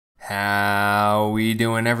How we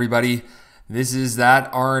doing, everybody? This is that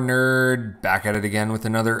R nerd back at it again with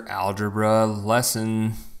another algebra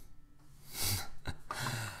lesson.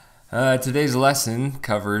 Today's lesson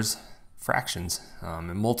covers fractions,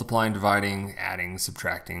 and multiplying, dividing, adding,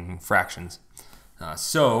 subtracting fractions.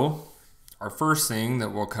 So our first thing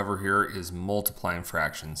that we'll cover here is multiplying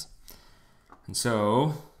fractions. And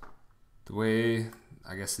so the way,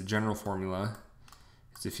 I guess the general formula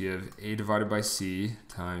is if you have a divided by c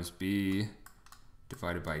times b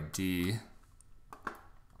divided by d,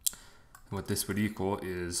 what this would equal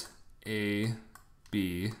is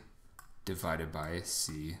ab divided by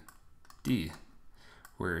cd,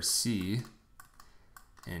 where c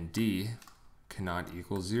and d cannot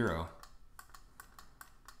equal 0.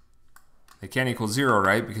 They can't equal 0,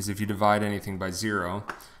 right? Because if you divide anything by 0,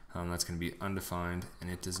 that's going to be undefined,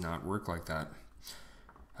 and it does not work like that.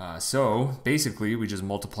 So basically, we just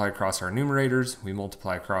multiply across our numerators, we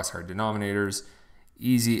multiply across our denominators,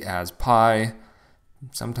 easy as pie.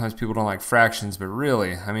 Sometimes people don't like fractions, but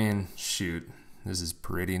really, I mean, shoot, this is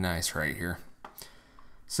pretty nice right here.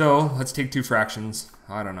 So let's take two fractions.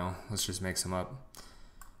 I don't know, let's just make some up.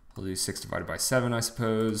 We'll do 6 divided by 7, I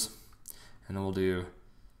suppose, and then we'll do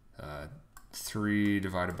 3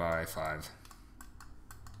 divided by 5.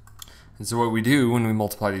 And so what we do when we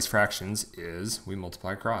multiply these fractions is we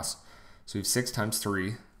multiply across. So we have 6 times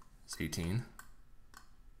 3 is 18,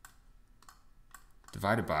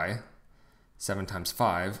 divided by 7 times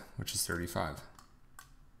 5, which is 35.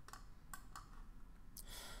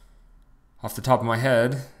 Off the top of my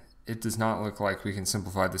head, it does not look like we can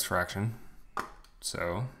simplify this fraction.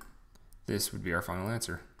 So this would be our final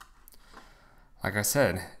answer. Like I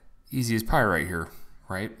said, easy as pie right here,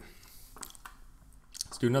 right?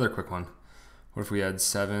 Let's do another quick one. What if we had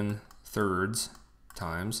 7/3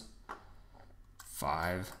 times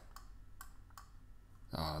 5?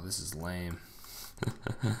 Oh, this is lame.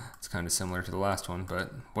 It's kind of similar to the last one,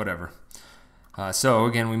 but whatever. So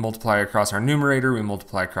again, we multiply across our numerator, we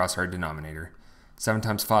multiply across our denominator. 7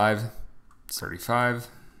 times 5 is 35.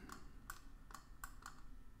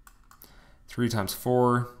 3 times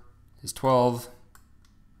 4 is 12.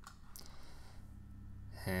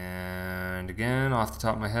 And again, off the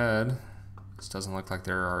top of my head, this doesn't look like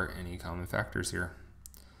there are any common factors here.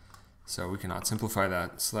 So we cannot simplify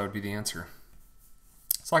that, so that would be the answer.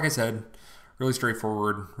 So like I said, really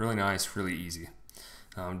straightforward, really nice, really easy.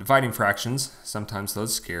 Dividing fractions, sometimes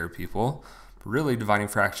those scare people, but really dividing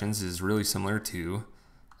fractions is really similar to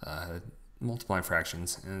multiplying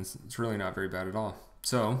fractions, and it's really not very bad at all.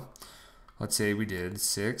 So let's say we did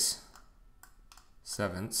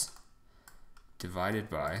 6/7 divided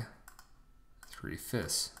by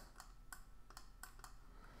 3/5.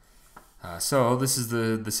 So this is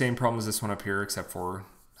the same problem as this one up here, except for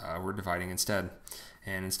we're dividing instead.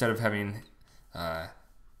 And instead of having a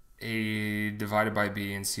divided by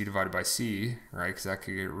b and c divided by c, right, because that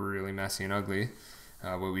could get really messy and ugly,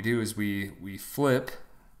 what we do is we flip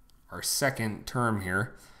our second term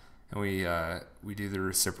here, and we do the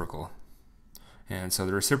reciprocal. And so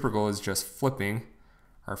the reciprocal is just flipping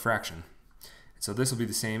our fraction. So this will be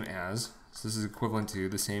the same as, so this is equivalent to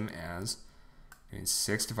the same as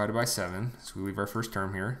 6 divided by 7, so we leave our first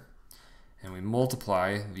term here, and we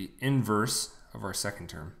multiply the inverse of our second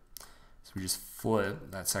term. So we just flip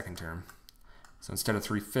that second term. So instead of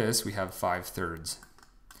 3/5, we have 5/3.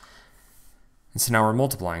 And so now we're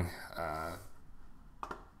multiplying, and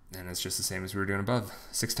it's just the same as we were doing above.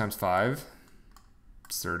 6 times 5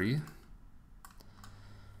 is 30.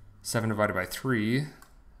 7 divided by 3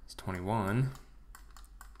 is 21.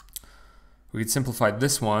 We could simplify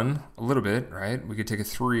this one a little bit, right? We could take a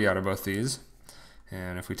 3 out of both these.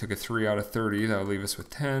 And if we took a 3 out of 30, that would leave us with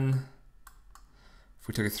 10. If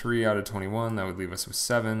we took a 3 out of 21, that would leave us with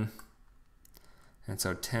 7. And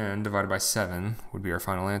so 10 divided by 7 would be our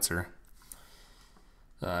final answer.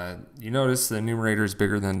 You notice the numerator is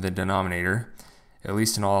bigger than the denominator. At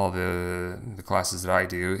least in all the classes that I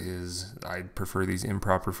do, is I prefer these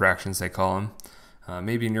improper fractions, they call them.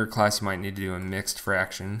 Maybe in your class you might need to do a mixed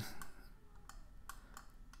fraction,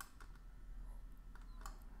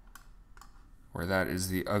 where that is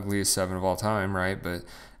the ugliest 7 of all time, right? But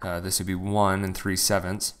this would be 1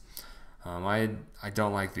 3/7. I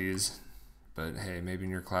don't like these, but hey, maybe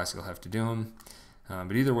in your class you'll have to do them.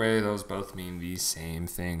 But either way, those both mean the same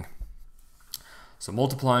thing. So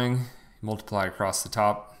multiplying, multiply across the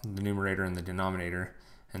top, the numerator and the denominator,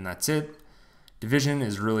 and that's it. Division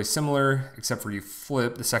is really similar, except for you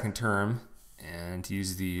flip the second term and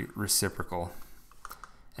use the reciprocal,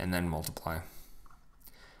 and then multiply.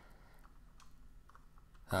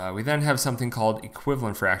 We then have something called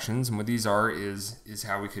equivalent fractions, and what these are is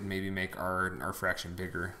how we could maybe make our fraction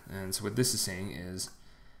bigger. And so what this is saying is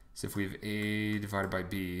if we have a divided by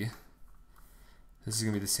b, this is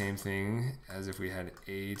going to be the same thing as if we had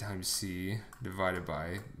a times c divided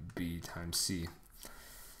by b times c.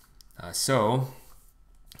 So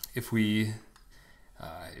if we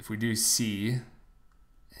do c,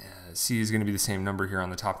 c is going to be the same number here on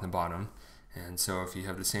the top and the bottom. And so if you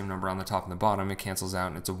have the same number on the top and the bottom, it cancels out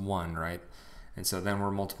and it's a 1, right? And so then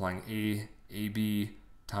we're multiplying ab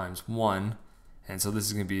times 1. And so this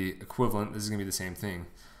is going to be equivalent. This is going to be the same thing.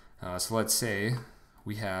 So let's say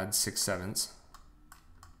we had 6/7,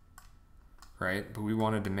 right? But we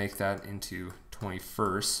wanted to make that into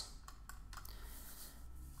 21st.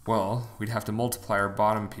 Well, we'd have to multiply our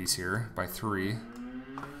bottom piece here by 3. And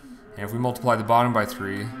if we multiply the bottom by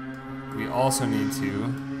 3, we also need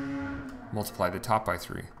to multiply the top by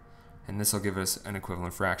 3. And this will give us an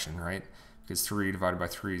equivalent fraction, right? Because 3 divided by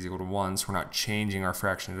 3 is equal to 1, so we're not changing our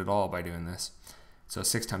fraction at all by doing this. So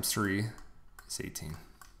 6 times 3 is 18.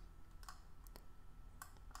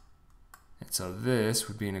 And so this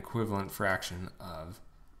would be an equivalent fraction of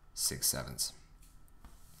 6/7.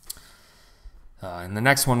 In the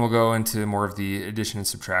next one, we'll go into more of the addition and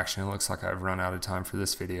subtraction. It looks like I've run out of time for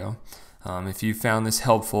this video. If you found this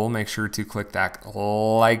helpful, make sure to click that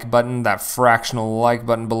like button, that fractional like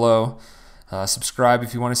button below. Subscribe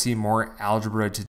if you want to see more algebra tutorials.